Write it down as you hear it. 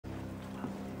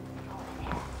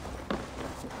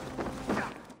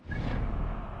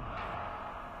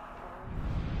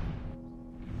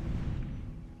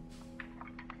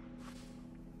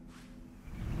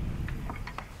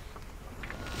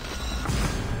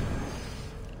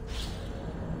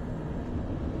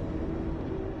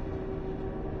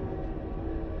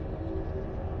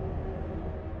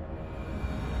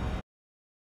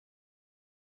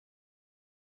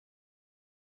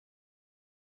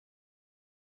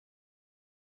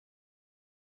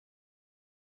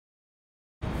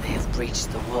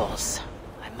breached the walls.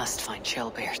 I must find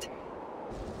Shellbeard.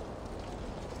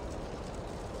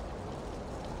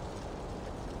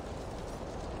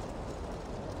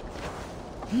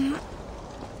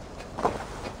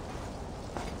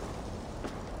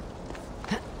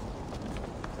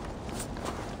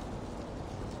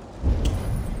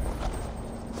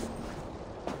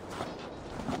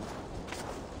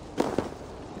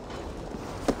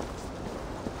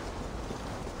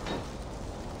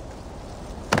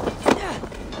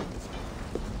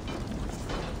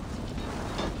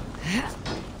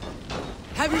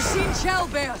 Have you seen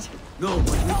Shellbeard? No,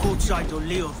 but we caught sight of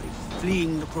Leofric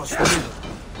fleeing across the river.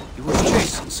 He was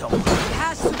chasing someone. It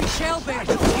has to be Shellbeard.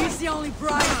 He's the only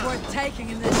prize worth taking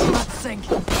in this mud sink.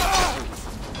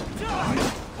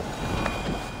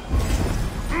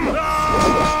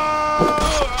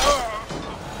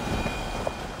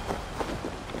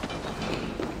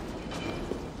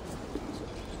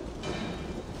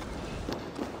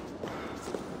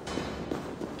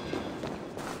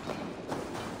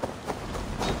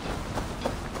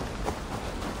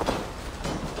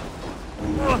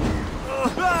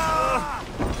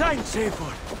 Thanks,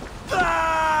 Eivor.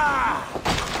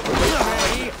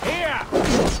 Here!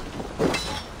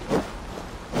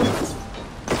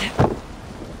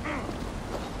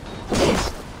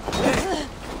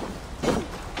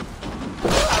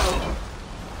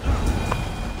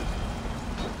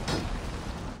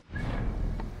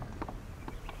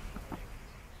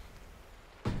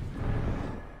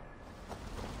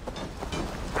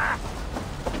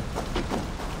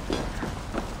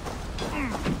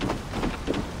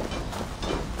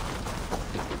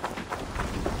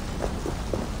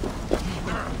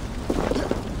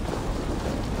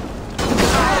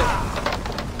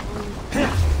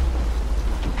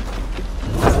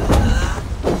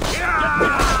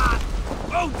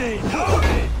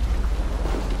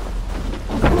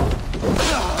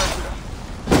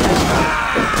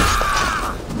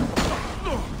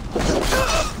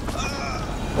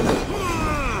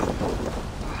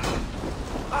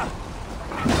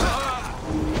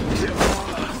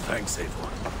 Thanks, Eivor.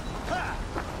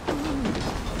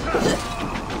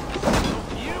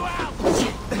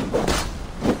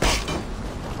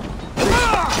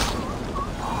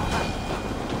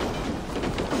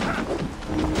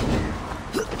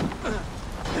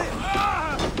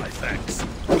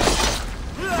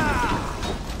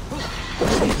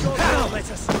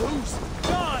 Let us lose!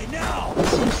 Die now!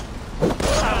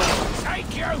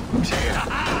 Take you!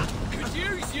 Could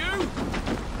use you!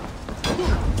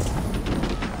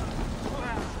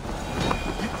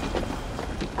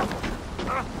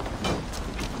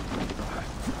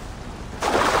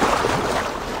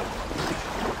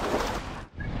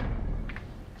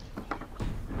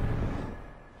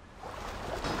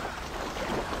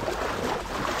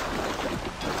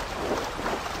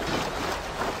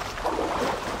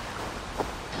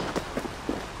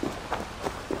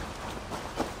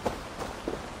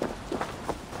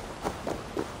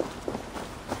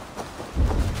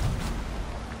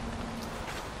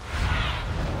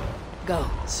 Go,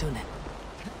 Sunan.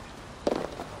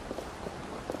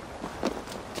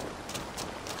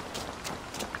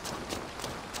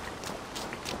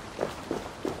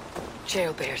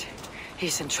 Jailbeard.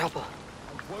 He's in trouble.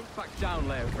 I won't back down,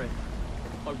 Leofric.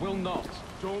 I will not.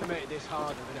 Don't make this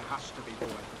harder than it has to be, boy.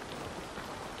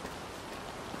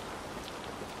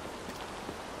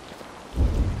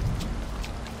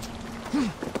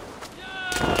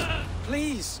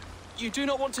 Please, you do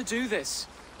not want to do this.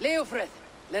 Leofric,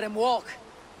 let him walk.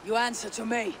 You answer to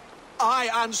me. I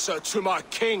answer to my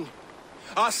king.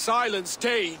 I silence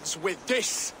Danes with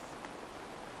this.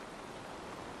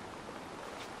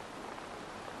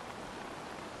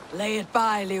 Lay it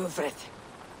by, Leofric.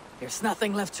 There's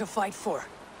nothing left to fight for.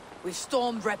 We've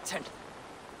stormed Repton.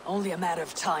 Only a matter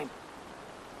of time.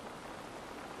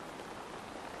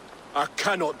 I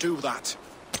cannot do that.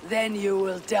 Then you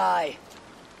will die.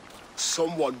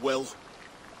 Someone will.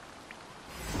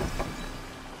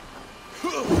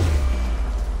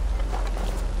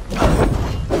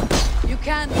 You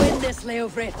can't win this,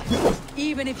 Leofric.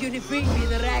 Even if you defeat me,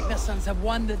 the Ragnarsons have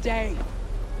won the day.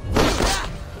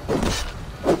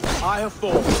 I have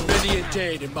fought many a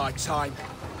Dane in my time.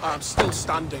 I am still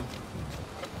standing.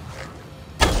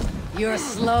 You're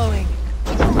slowing.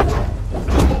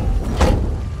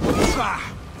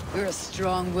 Ah! You're a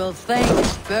strong-willed thing.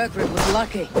 Bergred was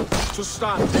lucky. To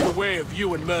stand in the way of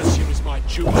you and Mercia is my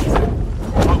duty.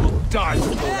 I will die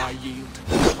before I yield.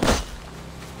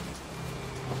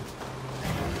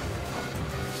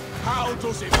 How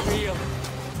does it feel?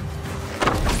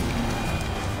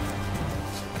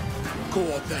 Go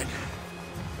on then.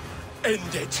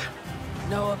 End it.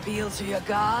 No appeal to your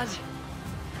god?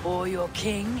 Or your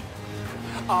king?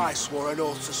 I swore an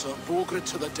oath to serve Borgred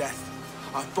to the death.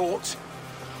 I fought.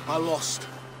 I lost.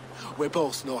 We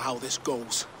both know how this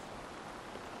goes.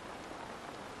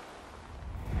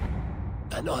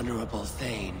 An honorable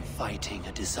Thane fighting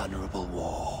a dishonorable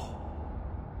war.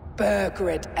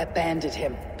 Burgred abandoned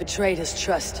him, betrayed his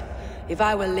trust. If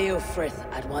I were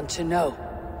Leofrith, I'd want to know.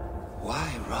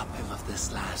 Why rob him of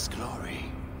this last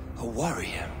glory? A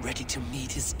warrior ready to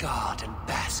meet his god and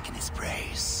bask in his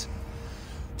praise.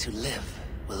 To live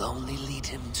will only lead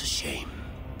him to shame.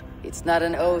 It's not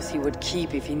an oath he would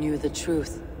keep if he knew the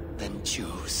truth. Then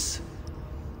choose.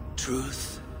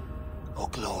 Truth or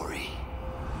glory.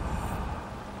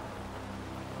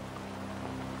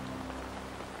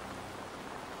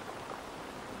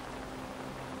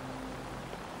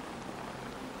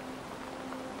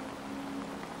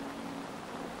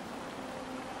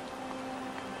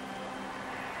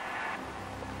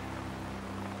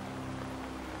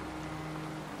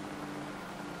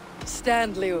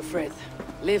 Stand, Leofrith.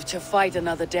 Live to fight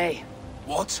another day.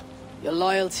 What? Your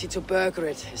loyalty to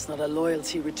Burgred is not a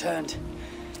loyalty returned.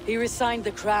 He resigned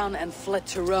the crown and fled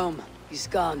to Rome. He's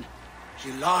gone.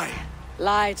 You lie.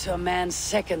 Lie to a man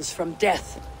seconds from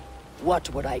death.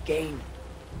 What would I gain?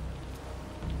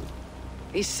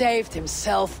 He saved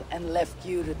himself and left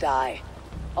you to die.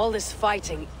 All this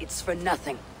fighting, it's for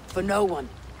nothing. For no one.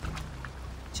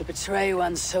 To betray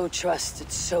one so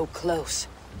trusted, so close.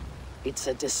 It's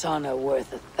a dishonor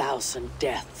worth 1,000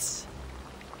 deaths.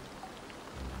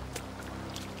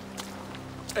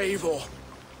 Eivor,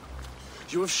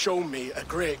 you have shown me a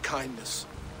great kindness.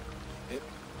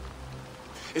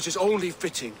 It is only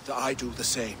fitting that I do the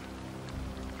same.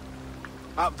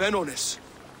 At Venonis,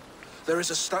 there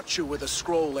is a statue with a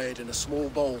scroll laid in a small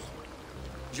bowl.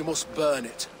 You must burn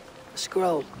it. A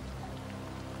scroll.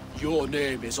 Your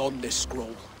name is on this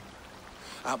scroll.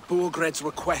 At Burgred's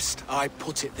request, I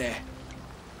put it there.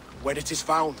 When it is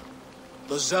found,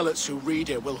 the zealots who read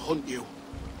it will hunt you.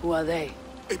 Who are they?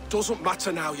 It doesn't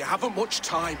matter now, you haven't much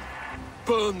time.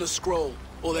 Burn the scroll,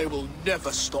 or they will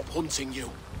never stop hunting you.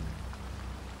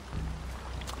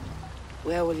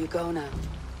 Where will you go now?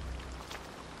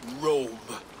 Rome.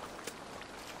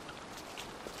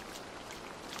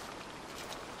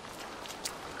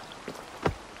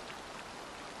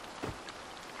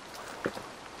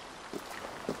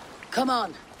 Come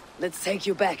on, let's take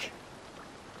you back.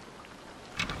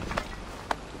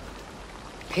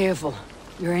 Careful,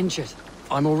 you're injured.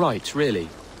 I'm all right, really.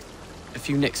 A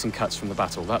few nicks and cuts from the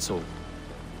battle, that's all.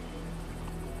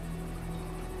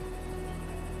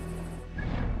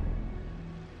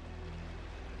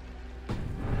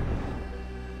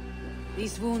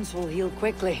 These wounds will heal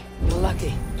quickly. You're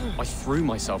lucky. I threw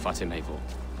myself at him, Eivor.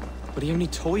 But he only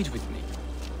toyed with me.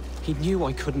 He knew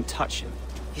I couldn't touch him.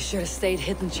 You should have stayed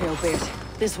hidden, Jailbird.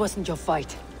 This wasn't your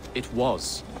fight. It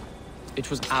was. It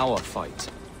was our fight.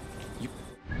 You...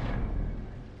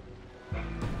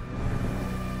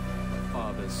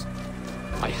 Fathers.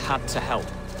 I had to help.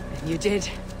 And you did.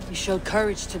 You showed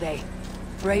courage today.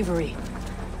 Bravery.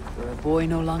 You're a boy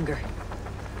no longer.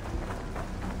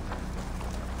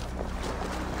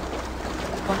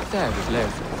 Back there with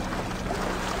Leofrith.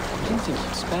 I didn't think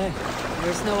you'd spare him.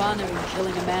 There is no honor in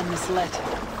killing a man misled.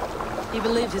 He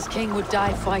believed his king would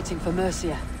die fighting for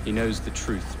Mercia. He knows the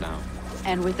truth now.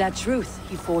 And with that truth,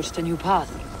 he forged a new path.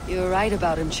 You were right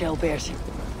about him, Jailbird.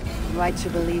 Right to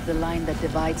believe the line that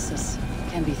divides us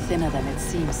can be thinner than it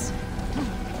seems.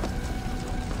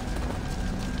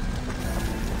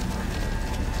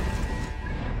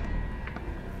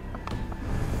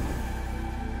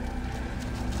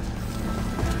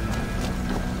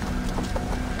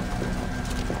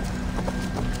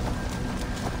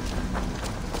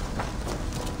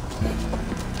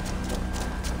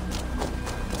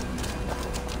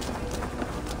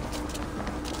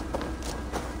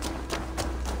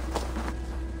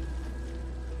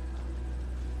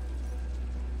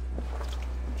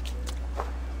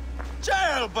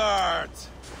 Jailbird!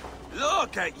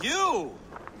 Look at you!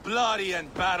 Bloody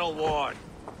and battle-worn.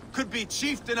 Could be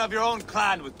chieftain of your own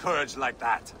clan with courage like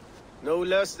that. No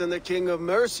less than the king of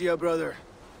Mercia, brother.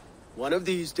 One of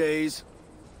these days.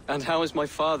 And how is my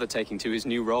father taking to his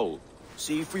new role?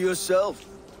 See for yourself.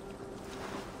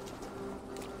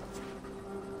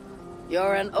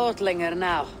 You're an Oatlinger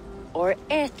now. Or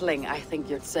Aethling, I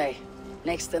think you'd say.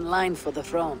 Next in line for the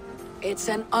throne. It's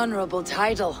an honorable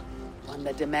title. One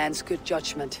that demands good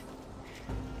judgment.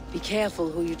 Be careful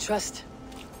who you trust.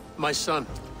 My son.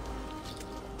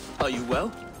 Are you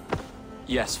well?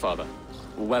 Yes, father.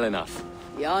 Well enough.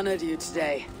 He honored you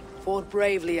today. Fought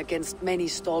bravely against many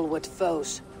stalwart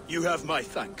foes. You have my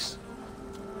thanks.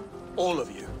 All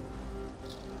of you.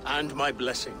 And my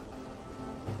blessing.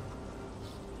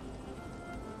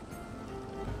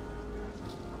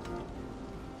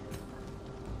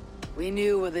 We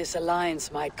knew what this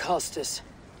alliance might cost us,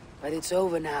 but it's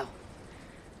over now.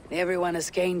 Everyone has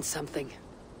gained something.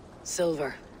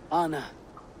 Silver, honor,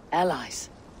 allies.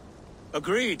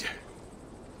 Agreed.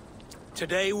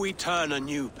 Today we turn a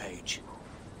new page.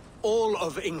 All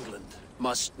of England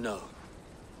must know.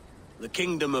 The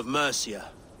Kingdom of Mercia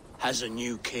has a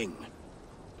new king.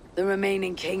 The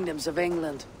remaining kingdoms of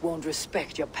England won't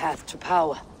respect your path to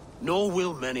power. Nor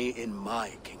will many in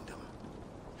my kingdom.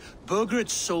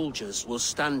 Burgred's soldiers will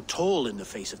stand tall in the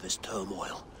face of this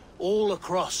turmoil, all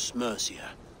across Mercia,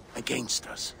 against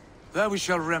us. That we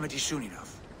shall remedy soon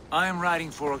enough. I am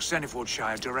riding for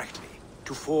Oxenfordshire directly,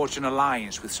 to forge an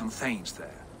alliance with some thanes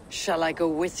there. Shall I go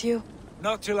with you?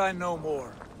 Not till I know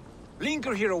more.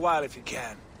 Linger here a while if you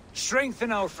can.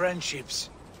 Strengthen our friendships.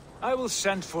 I will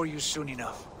send for you soon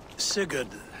enough. Sigurd,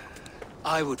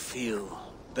 I would feel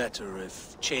better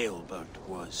if Ceolbert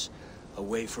was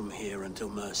away from here until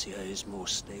Mercia is more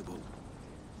stable.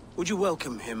 Would you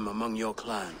welcome him among your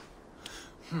clan?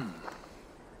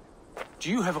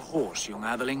 Do you have a horse, young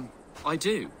Atheling? I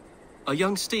do. A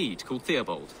young steed called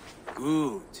Theobald.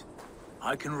 Good.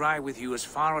 I can ride with you as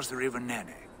far as the River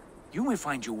Nene. You may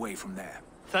find your way from there.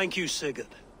 Thank you, Sigurd.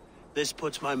 This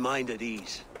puts my mind at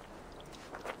ease.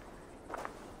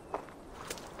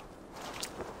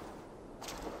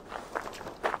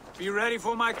 Be ready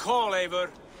for my call,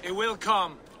 Eivor. It will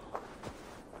come.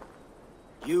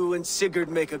 You and Sigurd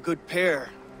make a good pair.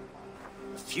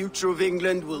 The future of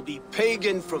England will be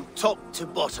pagan from top to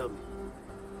bottom.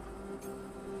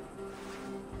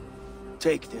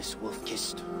 Take this,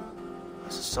 Wolf-Kissed,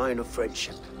 as a sign of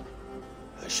friendship.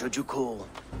 And should you call,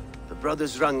 the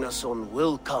brothers Ragnarsson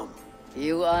will come.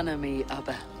 You honor me,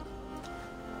 Abba.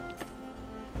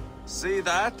 See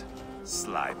that?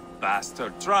 Sly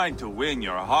bastard, trying to win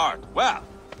your heart. Well,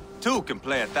 two can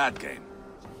play at that game.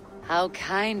 How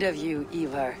kind of you,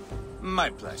 Ivar.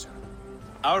 My pleasure.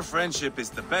 Our friendship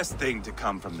is the best thing to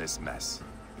come from this mess.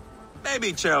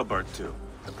 Maybe Ceolbert too,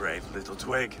 the brave little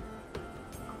twig.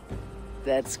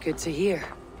 That's good to hear.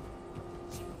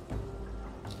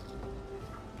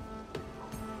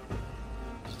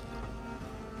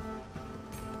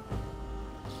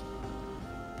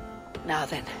 Now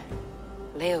then,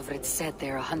 Leofrid said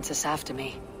there are hunters after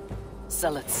me.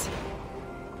 Zealots.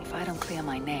 If I don't clear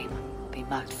my name, I'll be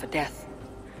marked for death.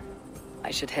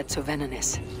 I should head to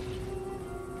Venenis.